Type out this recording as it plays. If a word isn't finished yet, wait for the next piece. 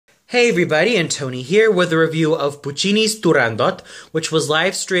Hey everybody, and Tony here with a review of Puccini's Turandot, which was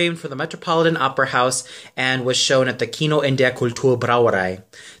live streamed from the Metropolitan Opera House and was shown at the Kino India Kultur Brauerei.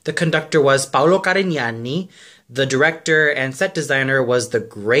 The conductor was Paolo Carignani. The director and set designer was the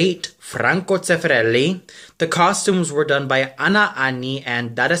great Franco Zeffirelli. The costumes were done by Anna Anni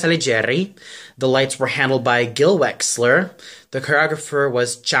and Dada Saligieri. The lights were handled by Gil Wexler. The choreographer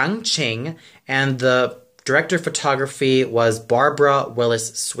was Chang Ching, and the director of photography was Barbara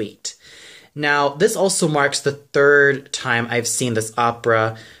Willis-Sweet. Now, this also marks the third time I've seen this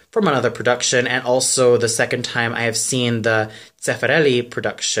opera from another production, and also the second time I have seen the Zeffirelli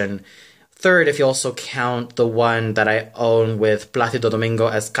production. Third, if you also count the one that I own with Placido Domingo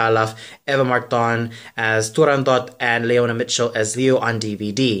as Calaf, Eva Marton as Turandot, and Leona Mitchell as Leo on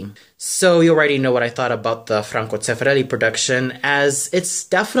DVD. So you already know what I thought about the Franco Zeffirelli production, as it's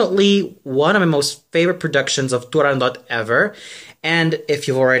definitely one of my most favorite productions of Turandot ever. And if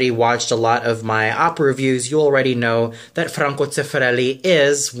you've already watched a lot of my opera reviews, you already know that Franco Zeffirelli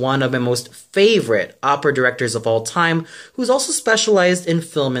is one of my most favorite opera directors of all time, who's also specialized in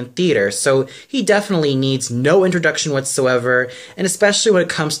film and theater, so he definitely needs no introduction whatsoever, and especially when it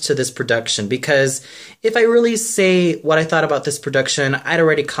comes to this production, because if I really say what I thought about this production, I'd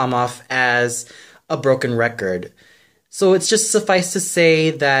already come off as a broken record. So it's just suffice to say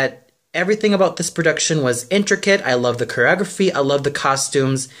that everything about this production was intricate. I love the choreography, I love the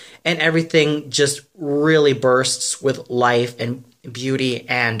costumes, and everything just really bursts with life and beauty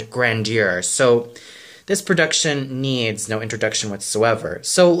and grandeur. So this production needs no introduction whatsoever.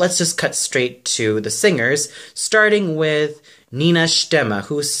 So let's just cut straight to the singers, starting with Nina Stemme,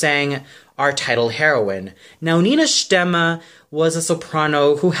 who sang our title heroine. Now, Nina Stemme was a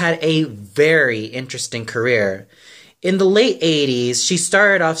soprano who had a very interesting career. In the late 80s, she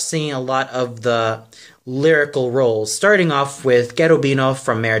started off singing a lot of the lyrical roles, starting off with Cherubino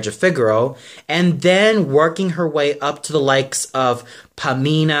from Marriage of Figaro, and then working her way up to the likes of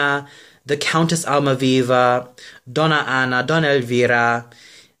Pamina, the Countess Almaviva, Donna Anna, Donna Elvira,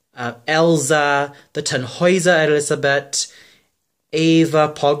 Elsa, the Tannhäuser Elisabeth,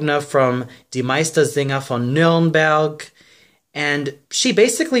 Eva Pogna from Die Meistersinger von Nürnberg, and she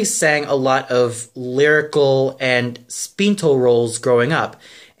basically sang a lot of lyrical and spinto roles growing up.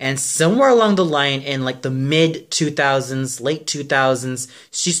 And somewhere along the line in like the mid-2000s, late 2000s,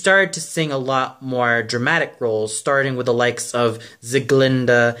 she started to sing a lot more dramatic roles, starting with the likes of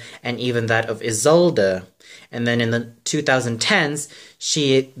Sieglinde and even that of Isolde. And then in the 2010s,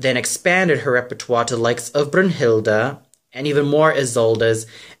 she then expanded her repertoire to the likes of Brunhilde, and even more Isoldes,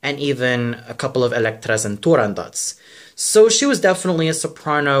 and even a couple of Elektras and Turandots. So she was definitely a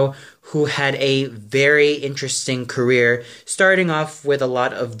soprano who had a very interesting career, starting off with a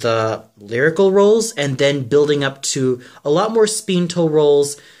lot of the lyrical roles and then building up to a lot more spinto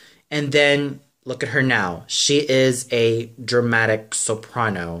roles. And then look at her now. She is a dramatic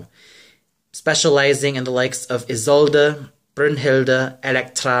soprano, specializing in the likes of Isolde, Brunhilde,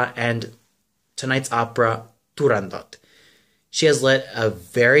 Elektra, and tonight's opera, Turandot. She has led a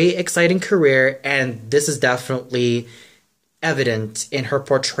very exciting career, and this is definitely evident in her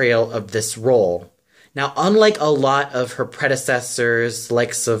portrayal of this role. Now, unlike a lot of her predecessors, the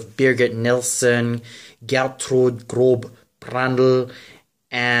likes of Birgit Nilsson, Gertrud Grob Brandl,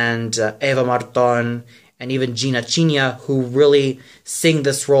 and Eva Marton, and even Gina Chinia, who really sing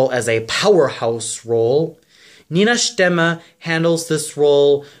this role as a powerhouse role, Nina Stemme handles this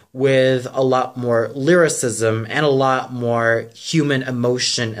role with a lot more lyricism and a lot more human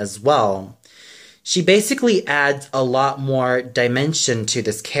emotion as well. She basically adds a lot more dimension to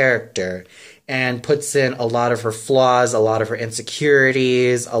this character and puts in a lot of her flaws, a lot of her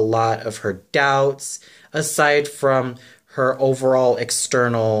insecurities, a lot of her doubts, aside from her overall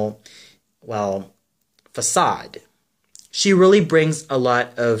external, facade. She really brings a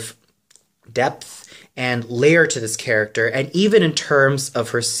lot of depth and layer to this character, and even in terms of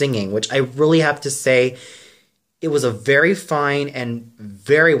her singing, which I really have to say, it was a very fine and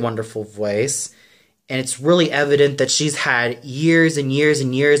very wonderful voice, and it's really evident that she's had years and years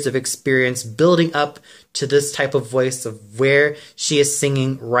and years of experience building up to this type of voice of where she is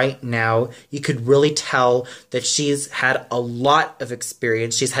singing right now. You could really tell that she's had a lot of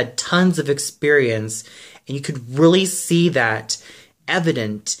experience, she's had tons of experience, and you could really see that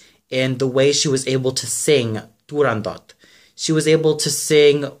evident in the way she was able to sing Turandot. She was able to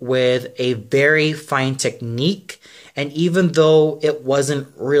sing with a very fine technique, and even though it wasn't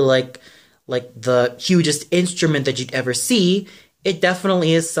really like the hugest instrument that you'd ever see, it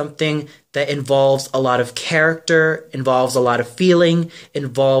definitely is something that involves a lot of character, involves a lot of feeling,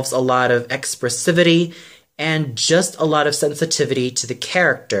 involves a lot of expressivity, and just a lot of sensitivity to the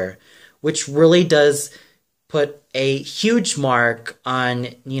character, which really does put a huge mark on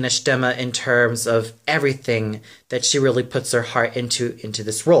Nina Stemme in terms of everything that she really puts her heart into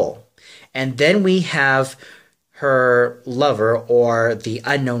this role. And then we have her lover, or the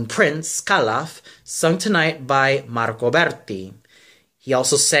unknown prince, Calaf, sung tonight by Marco Berti. He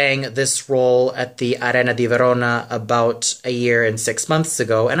also sang this role at the Arena di Verona about a year and 6 months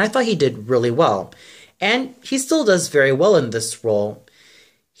ago, and I thought he did really well. And he still does very well in this role.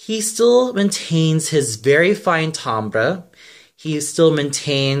 He still maintains his very fine timbre. He still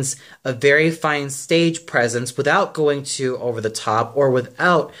maintains a very fine stage presence without going too over the top or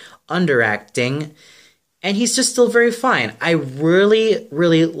without underacting. And he's just still very fine. I really,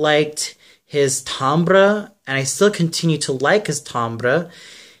 really liked his timbre, and I still continue to like his timbre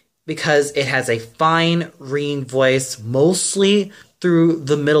because it has a fine, ringing voice, mostly through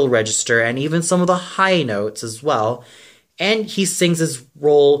the middle register and even some of the high notes as well. And he sings his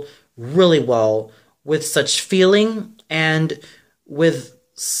role really well with such feeling and with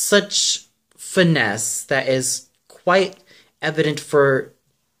such finesse that is quite evident for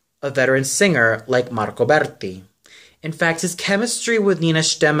a veteran singer like Marco Berti. In fact, his chemistry with Nina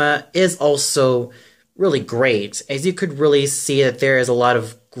Stemme is also really great, as you could really see that there is a lot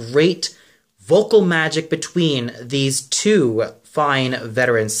of great vocal magic between these two fine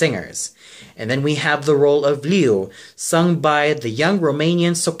veteran singers. And then we have the role of Liu, sung by the young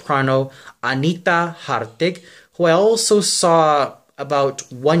Romanian soprano Anita Hartig, who I also saw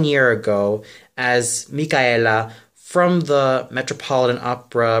about 1 year ago as Micaela from the Metropolitan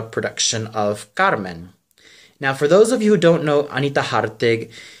Opera production of Carmen. Now, for those of you who don't know Anita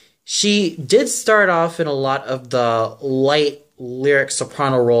Hartig, she did start off in a lot of the light lyric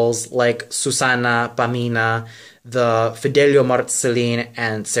soprano roles like Susana, Pamina, the Fidelio Marcellin,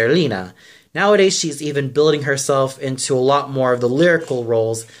 and Serlina. Nowadays, she's even building herself into a lot more of the lyrical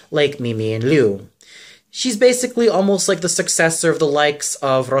roles like Mimi and Liu. She's basically almost like the successor of the likes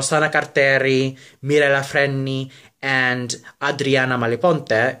of Rossana Carteri, Mirella Freni, and Adriana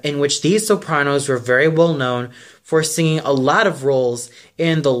Maliponte, in which these sopranos were very well known for singing a lot of roles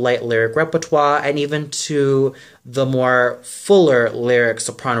in the light lyric repertoire and even to the more fuller lyric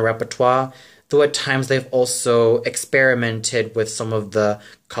soprano repertoire, though at times they've also experimented with some of the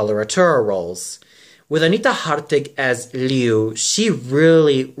coloratura roles. With Anita Hartig as Liu, she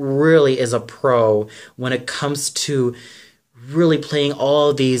really, really is a pro when it comes to really playing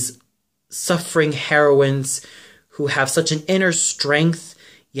all these suffering heroines who have such an inner strength,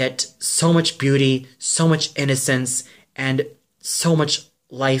 yet so much beauty, so much innocence, and so much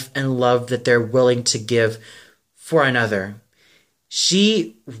life and love that they're willing to give for another.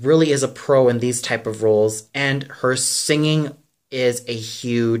 She really is a pro in these type of roles, and her singing is a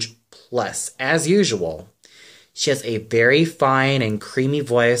huge plus, as usual. She has a very fine and creamy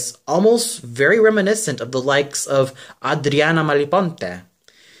voice, almost very reminiscent of the likes of Adriana Maliponte.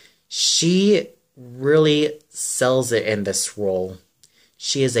 She really sells it in this role.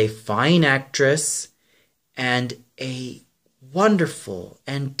 She is a fine actress and a wonderful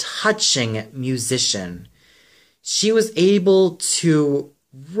and touching musician. She was able to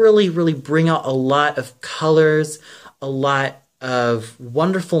really, really bring out a lot of colors, a lot of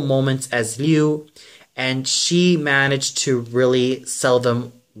wonderful moments as Liu, and she managed to really sell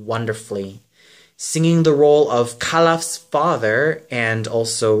them wonderfully. Singing the role of Calaf's father and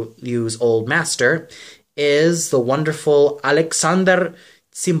also Liu's old master is the wonderful Alexander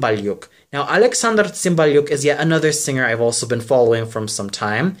Tsymbalyuk. Now, Alexander Tsymbalyuk is yet another singer I've also been following from some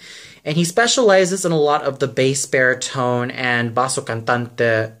time, and he specializes in a lot of the bass baritone and basso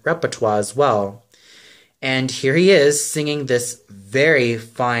cantante repertoire as well. And here he is singing this very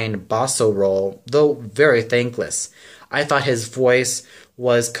fine basso role, though very thankless. I thought his voice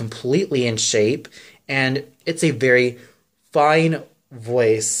was completely in shape, and it's a very fine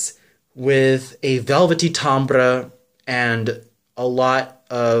voice with a velvety timbre and a lot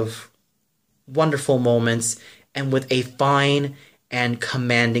of wonderful moments, and with a fine and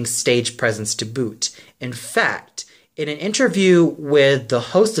commanding stage presence to boot. In fact, in an interview with the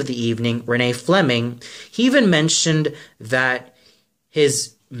host of the evening, Renee Fleming, he even mentioned that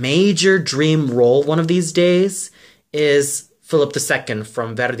his major dream role one of these days is Philip II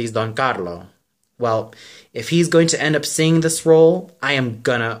from Verdi's Don Carlo. Well, if he's going to end up seeing this role, I am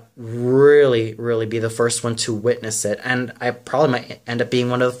gonna really, really be the first one to witness it. And I probably might end up being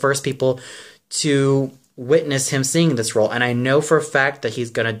one of the first people to witness him singing this role. And I know for a fact that he's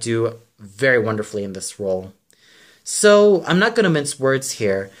gonna do very wonderfully in this role. So I'm not gonna mince words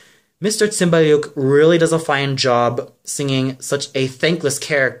here. Mr. Tsymbalyuk really does a fine job singing such a thankless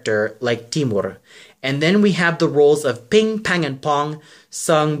character like Timur. And then we have the roles of Ping, Pang, and Pong,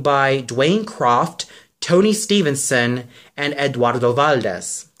 sung by Dwayne Croft, Tony Stevenson, and Eduardo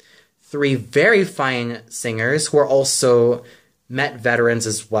Valdez. Three very fine singers who are also Met veterans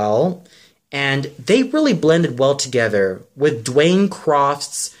as well. And they really blended well together, with Dwayne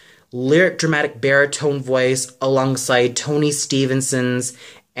Croft's lyric dramatic baritone voice alongside Tony Stevenson's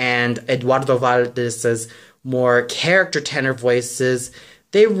and Eduardo Valdez's more character tenor voices.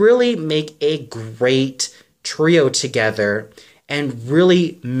 They really make a great trio together and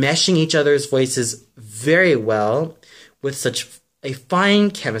really meshing each other's voices very well with such a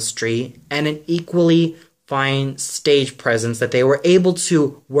fine chemistry and an equally fine stage presence that they were able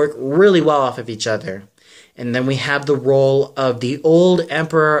to work really well off of each other. And then we have the role of the old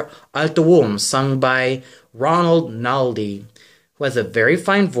Emperor Altoum, sung by Ronald Naldi, who has a very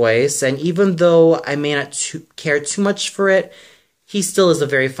fine voice, and even though I may not care too much for it, he still is a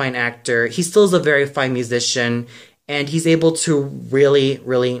very fine actor, he still is a very fine musician, and he's able to really,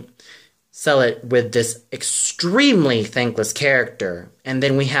 really sell it with this extremely thankless character. And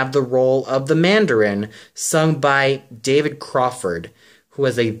then we have the role of the Mandarin, sung by David Crawford, who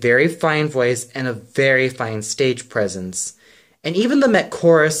has a very fine voice and a very fine stage presence. And even the Met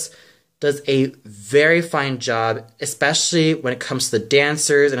Chorus does a very fine job, especially when it comes to the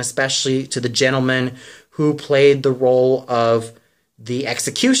dancers and especially to the gentleman who played the role of the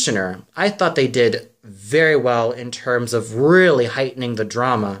executioner. I thought they did very well in terms of really heightening the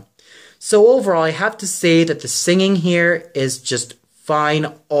drama. So overall, I have to say that the singing here is just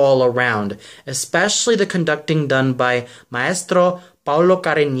fine all around, especially the conducting done by Maestro Paolo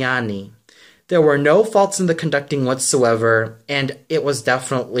Carignani. There were no faults in the conducting whatsoever, and it was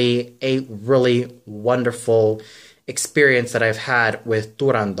definitely a really wonderful experience that I've had with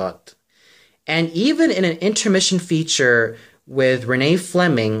Turandot. And even in an intermission feature with Renee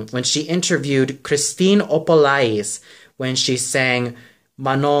Fleming, when she interviewed Christine Opolais, when she sang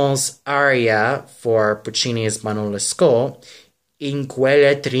Manon's aria for Puccini's Manon Lescaut, In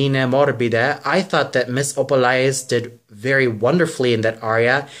quelle trine morbide, I thought that Miss Opolais did very wonderfully in that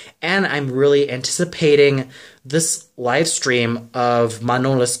aria, and I'm really anticipating this live stream of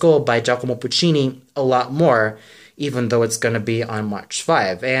Manon Lescaut by Giacomo Puccini a lot more, even though it's going to be on March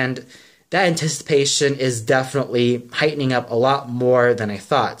 5. And that anticipation is definitely heightening up a lot more than I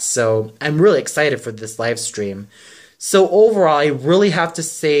thought, so I'm really excited for this live stream. So overall, I really have to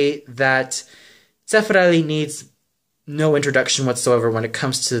say that Zeffirelli needs no introduction whatsoever when it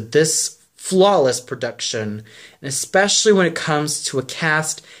comes to this flawless production, and especially when it comes to a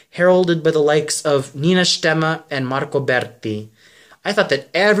cast heralded by the likes of Nina Stemme and Marco Berti. I thought that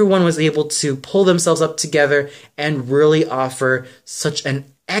everyone was able to pull themselves up together and really offer such an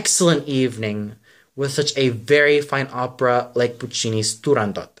excellent evening with such a very fine opera like Puccini's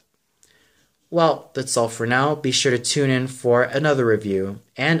Turandot. Well, that's all for now. Be sure to tune in for another review.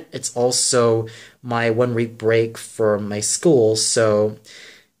 And it's also my 1 week break for my school, so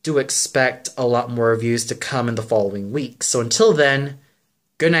do expect a lot more reviews to come in the following week. So until then,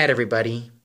 good night, everybody.